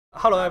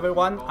Hello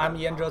everyone, I'm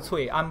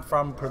Yanzhe. I'm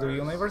from Purdue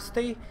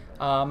University.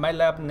 My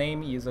lab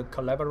name is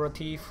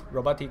Collaborative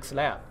Robotics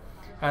Lab.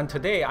 And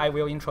today I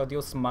will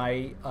introduce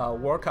my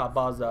work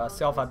about the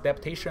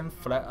self-adaptation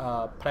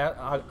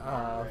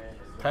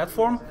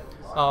platform.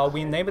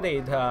 We named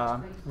it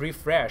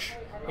Refresh.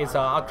 It's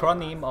an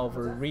acronym of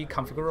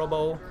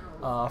Reconfigurable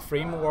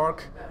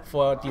Framework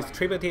for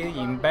Distributed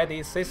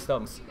Embedded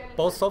Systems,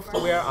 both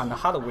software and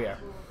hardware.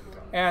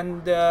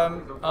 And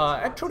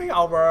actually,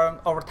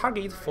 our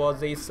target for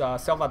this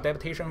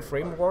self-adaptation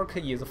framework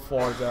is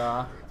for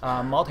the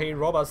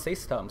multi-robot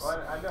systems.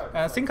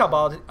 And think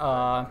about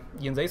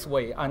in this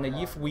way. And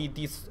if we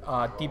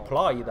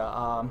deploy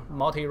the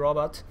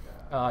multi-robot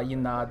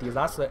in a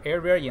disaster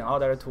area in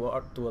order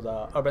to do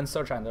the urban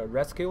search and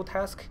rescue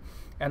task,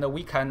 and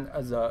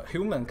the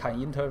human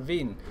can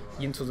intervene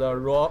into the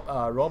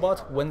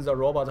robot when the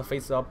robot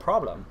faces a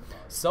problem.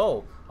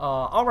 So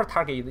our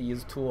target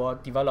is to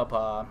develop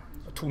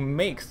to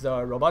make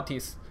the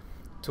robotics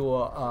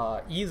to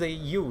easy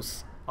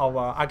use our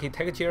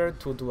architecture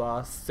to do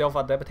a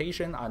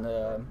self-adaptation and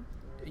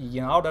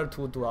in order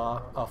to do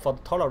a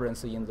fault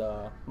tolerance in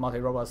the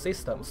multi-robot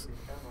systems.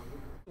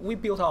 We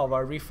built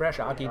our refresh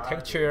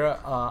architecture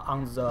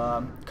on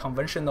the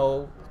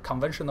conventional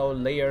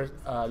layer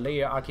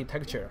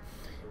architecture.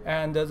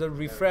 And the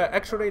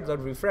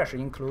refresh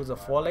includes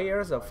 4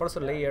 layers. The first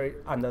layer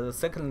and the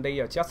second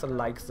layer, just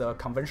like the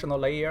conventional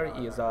layer,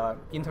 is a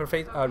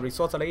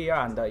resource layer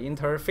and the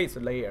interface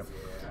layer.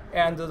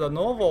 And the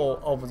novel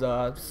of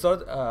the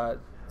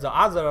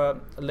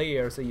other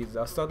layers is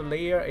the third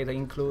layer. It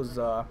includes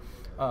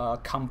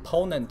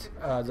components.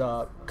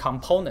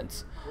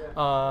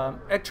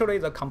 Actually,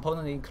 the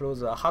component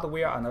includes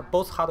hardware and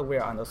both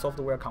hardware and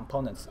software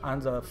components.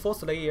 And the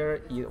fourth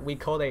layer, we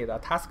call it a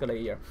task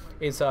layer.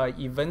 It's an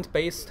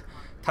event-based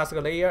task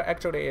layer.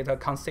 Actually, it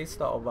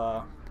consists of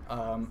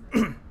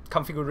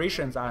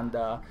configurations and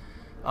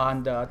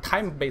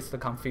time-based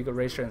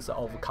configurations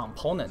of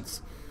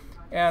components.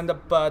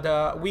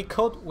 But we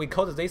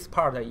code this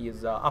part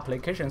is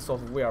application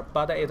software,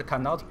 but it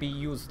cannot be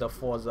used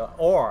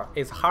or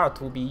it's hard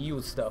to be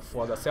used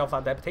for the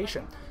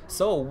self-adaptation.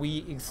 So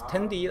we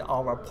extended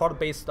our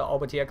port-based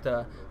object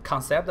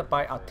concept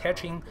by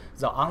attaching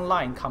the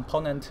online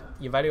component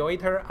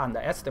evaluator and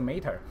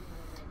estimator.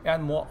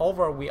 And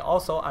moreover, we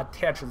also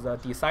attach the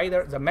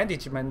decider, the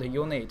management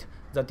unit,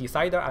 the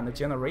decider and the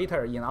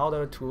generator in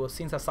order to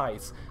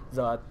synthesize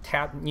the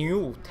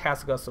new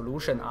task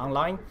solution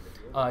online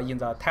in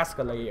the task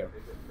layer.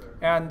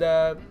 And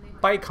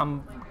by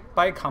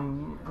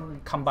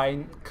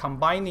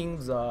combining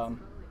the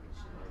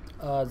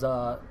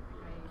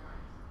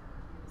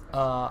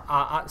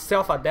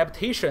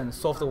self-adaptation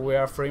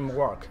software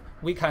framework,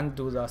 we can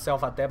do the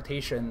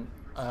self-adaptation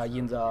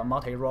in the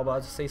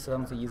multi-robot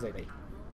systems easily.